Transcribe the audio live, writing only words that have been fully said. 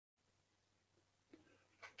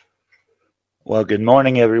Well, good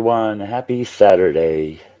morning, everyone. Happy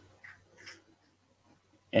Saturday.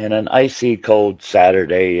 And an icy cold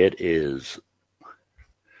Saturday it is.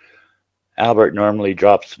 Albert normally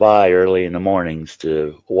drops by early in the mornings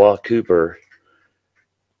to walk Cooper,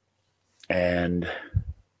 and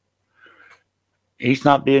he's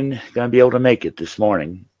not going to be able to make it this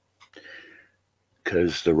morning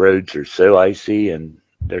because the roads are so icy and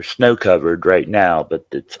they're snow covered right now, but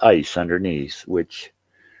it's ice underneath, which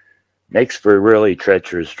makes for really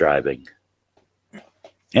treacherous driving.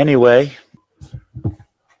 Anyway,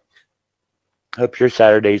 hope your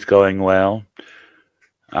Saturday's going well.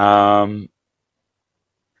 Now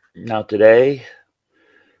today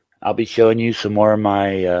I'll be showing you some more of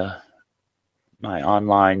my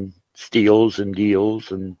online steals and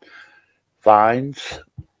deals and finds.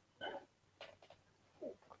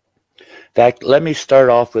 In fact, let me start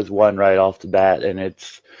off with one right off the bat, and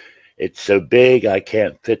it's so big I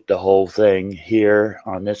can't fit the whole thing here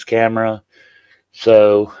on this camera.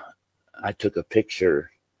 So I took a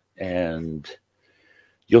picture, and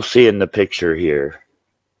you'll see in the picture here.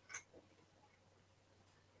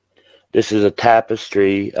 This is a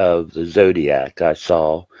tapestry of the Zodiac I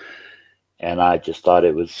saw, and I just thought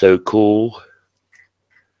it was so cool.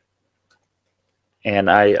 And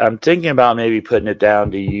I'm thinking about maybe putting it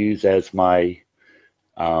down to use as my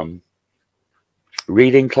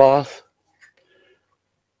reading cloth.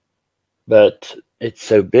 But it's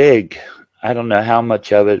so big, I don't know how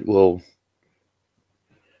much of it will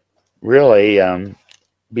really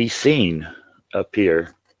be seen up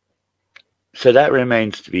here. So that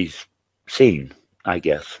remains to be seen, I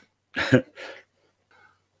guess.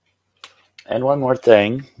 And one more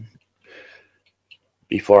thing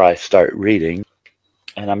before I start reading,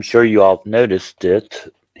 and I'm sure you all noticed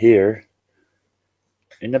it here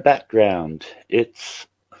in the background. It's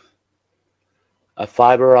a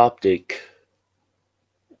fiber optic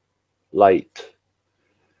light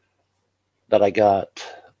that I got,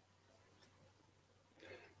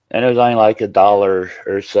 and it was only like $1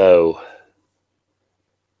 or so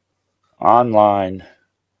online,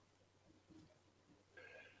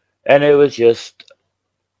 and it was just,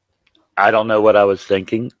 I don't know what I was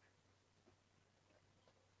thinking,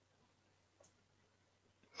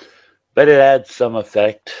 but it adds some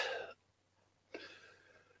effect.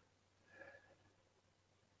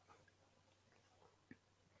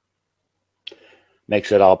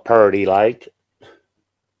 Makes it all purty like.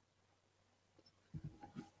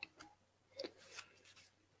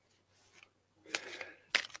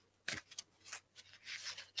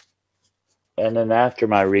 And then after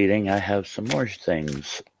my reading, I have some more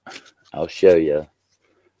things I'll show you.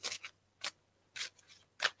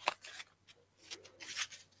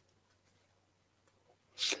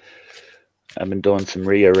 I've been doing some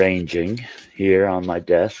rearranging here on my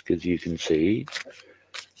desk, as you can see,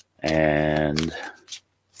 and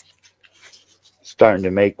starting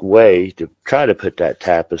to make way to try to put that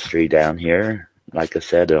tapestry down here. Like I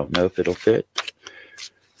said, I don't know if it'll fit.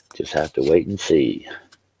 Just have to wait and see.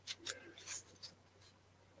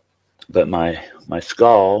 But my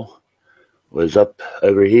skull was up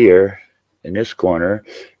over here in this corner,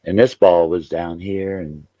 and this ball was down here,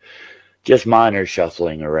 and just minor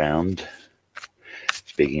shuffling around.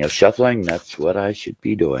 Speaking of shuffling, that's what I should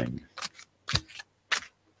be doing.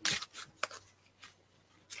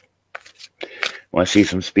 Want to see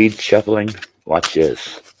some speed shuffling? Watch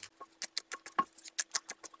this.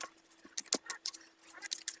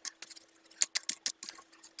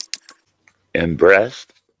 And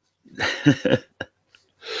breast.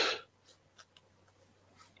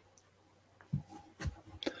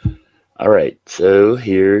 All right, so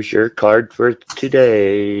here's your card for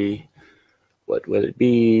today. What would it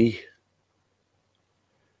be?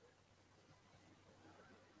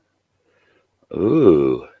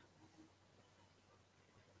 Ooh.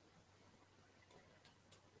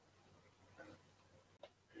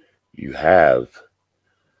 You have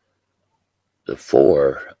the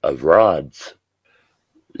Four of Rods.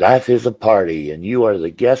 Life is a party, and you are the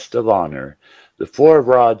guest of honor. The Four of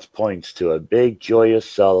Rods points to a big, joyous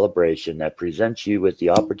celebration that presents you with the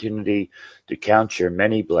opportunity to count your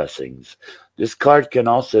many blessings. This card can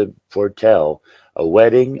also foretell a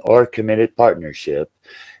wedding or committed partnership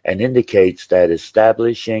and indicates that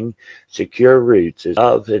establishing secure roots is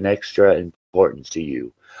of an extra importance to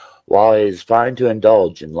you. While it is fine to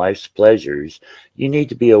indulge in life's pleasures, you need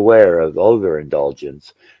to be aware of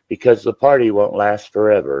overindulgence, because the party won't last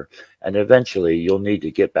forever, and eventually you'll need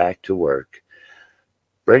to get back to work.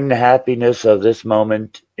 Bring the happiness of this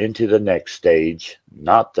moment into the next stage,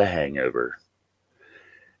 not the hangover.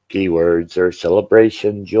 Keywords are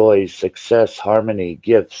celebration, joy, success, harmony,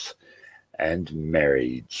 gifts, and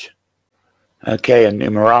marriage. Okay, in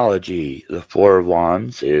numerology, the Four of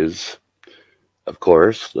Wands is, of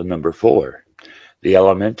course, the number 4. The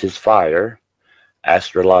element is fire.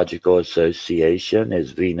 Astrological association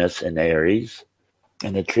is Venus and Aries.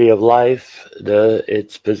 In the Tree of Life,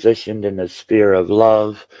 it's positioned in the sphere of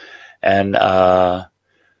love. And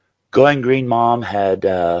Going Green Mom had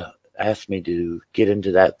asked me to get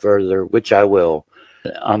into that further, which I will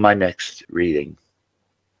on my next reading.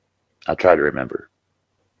 I'll try to remember.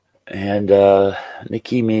 And the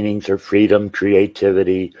key meanings are freedom,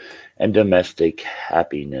 creativity, and domestic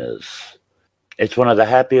happiness. It's one of the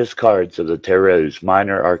happiest cards of the Tarot's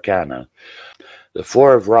minor arcana. The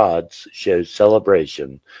Four of Rods shows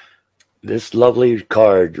celebration. This lovely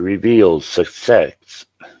card reveals success.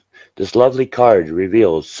 This lovely card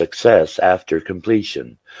reveals success after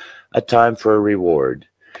completion, a time for a reward.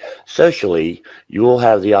 Socially, you will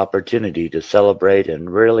have the opportunity to celebrate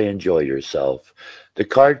and really enjoy yourself. The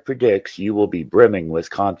card predicts you will be brimming with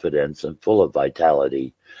confidence and full of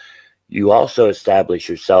vitality. You also establish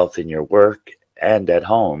yourself in your work and at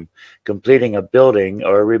home, completing a building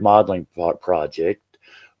or a remodeling project,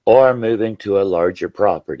 or moving to a larger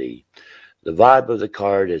property. The vibe of the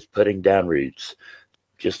card is putting down roots,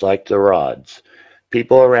 just like the rods.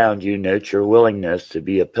 People around you note your willingness to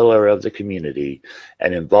be a pillar of the community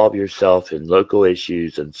and involve yourself in local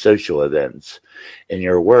issues and social events. In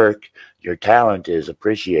your work, your talent is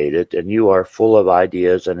appreciated and you are full of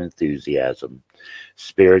ideas and enthusiasm.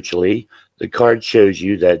 Spiritually, the card shows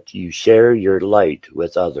you that you share your light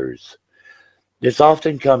with others. This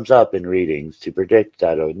often comes up in readings to predict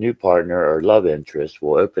that a new partner or love interest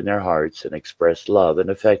will open their hearts and express love and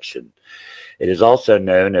affection. It is also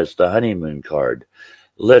known as the honeymoon card,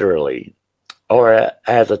 literally, or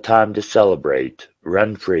as a time to celebrate,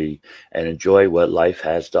 run free, and enjoy what life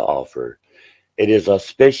has to offer. It is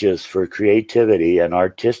auspicious for creativity and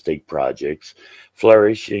artistic projects,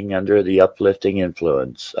 flourishing under the uplifting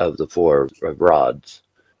influence of the Four of Rods.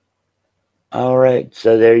 All right,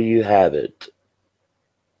 so there you have it.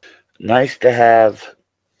 Nice to have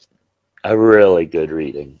a really good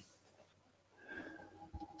reading.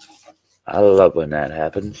 I love when that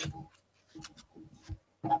happens.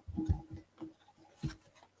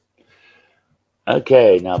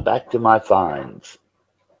 Okay, now back to my finds.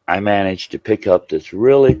 I managed to pick up this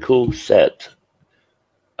really cool set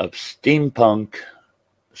of steampunk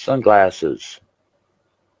sunglasses.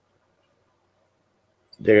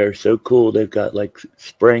 They're so cool. They've got like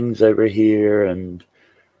springs over here and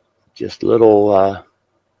just little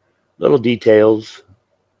details.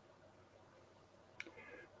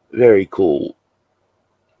 Very cool.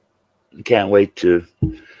 Can't wait to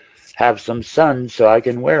have some sun so I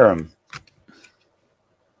can wear them.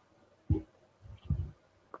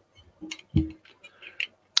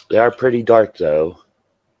 They are pretty dark though.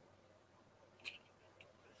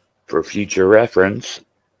 For future reference,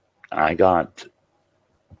 I got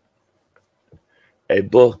a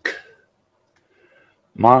book,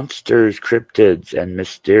 Monsters, Cryptids, and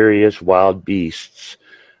Mysterious Wild Beasts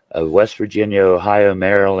of West Virginia, Ohio,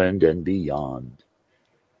 Maryland, and beyond.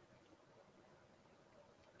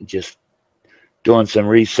 Just doing some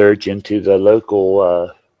research into the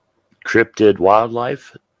local cryptid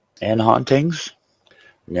wildlife and hauntings.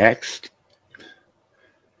 Next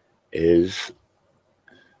is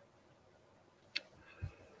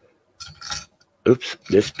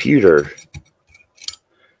this pewter.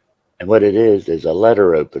 And what it is a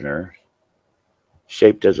letter opener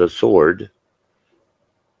shaped as a sword.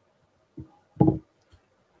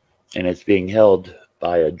 And it's being held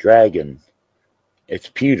by a dragon. It's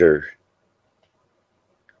pewter.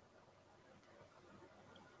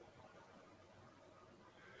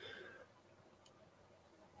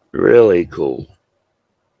 Really cool.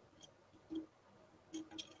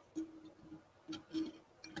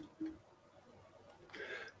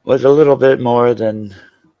 Was a little bit more than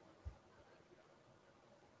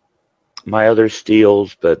my other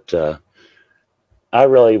steals, but I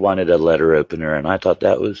really wanted a letter opener, and I thought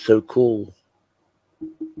that was so cool.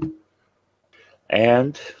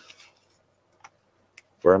 And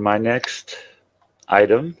for my next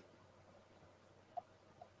item,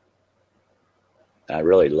 I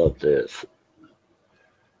really love this.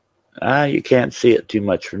 You can't see it too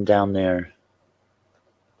much from down there.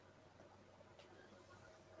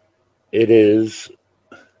 It is,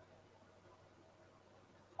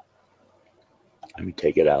 let me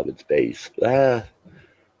take it out of its base. The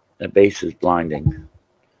base is blinding.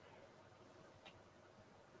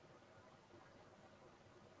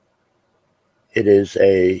 It is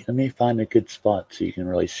let me find a good spot so you can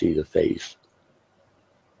really see the face.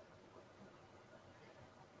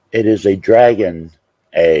 It is a dragon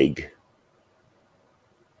egg.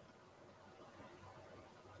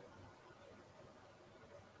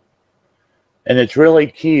 And it's really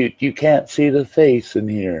cute. You can't see the face in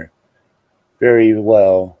here very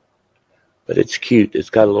well, but it's cute. It's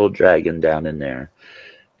got a little dragon down in there.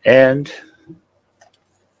 And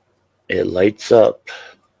it lights up.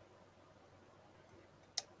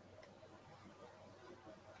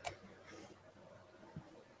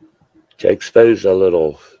 To expose a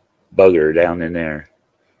little bugger down in there.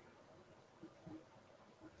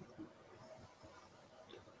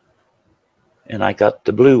 And I got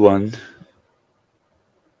the blue one.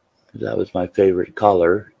 That was my favorite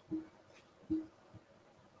color.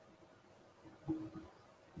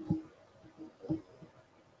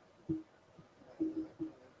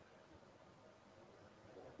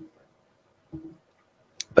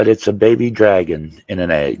 But it's a baby dragon in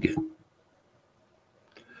an egg.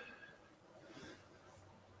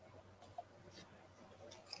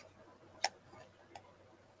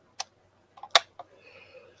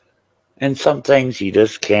 And some things you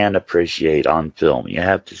just can't appreciate on film. You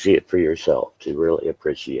have to see it for yourself to really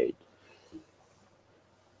appreciate.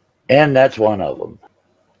 And that's one of them.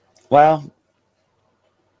 Well,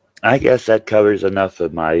 I guess that covers enough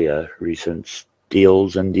of my recent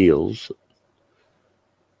steals and deals.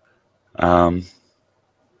 I'm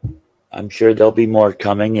sure there'll be more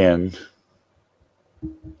coming in.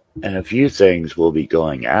 And a few things will be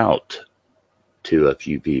going out to a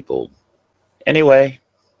few people. Anyway,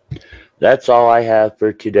 that's all I have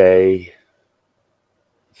for today.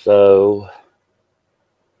 So,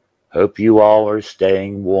 hope you all are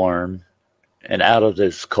staying warm and out of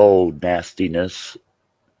this cold nastiness.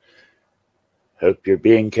 Hope you're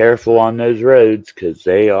being careful on those roads because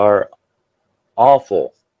they are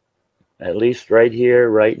awful. At least right here,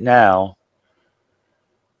 right now,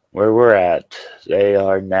 where we're at, they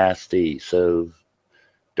are nasty. So,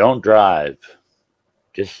 don't drive.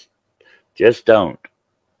 Just don't.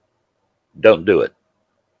 Don't do it.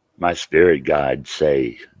 My spirit guides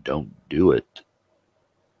say, don't do it.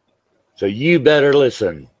 So you better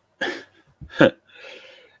listen.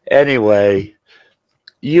 Anyway,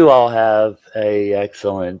 you all have an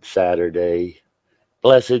excellent Saturday.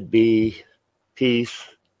 Blessed be. Peace.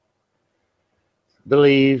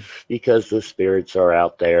 Believe because the spirits are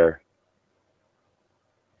out there.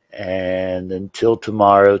 And until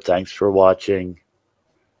tomorrow, thanks for watching.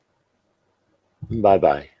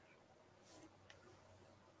 Bye-bye.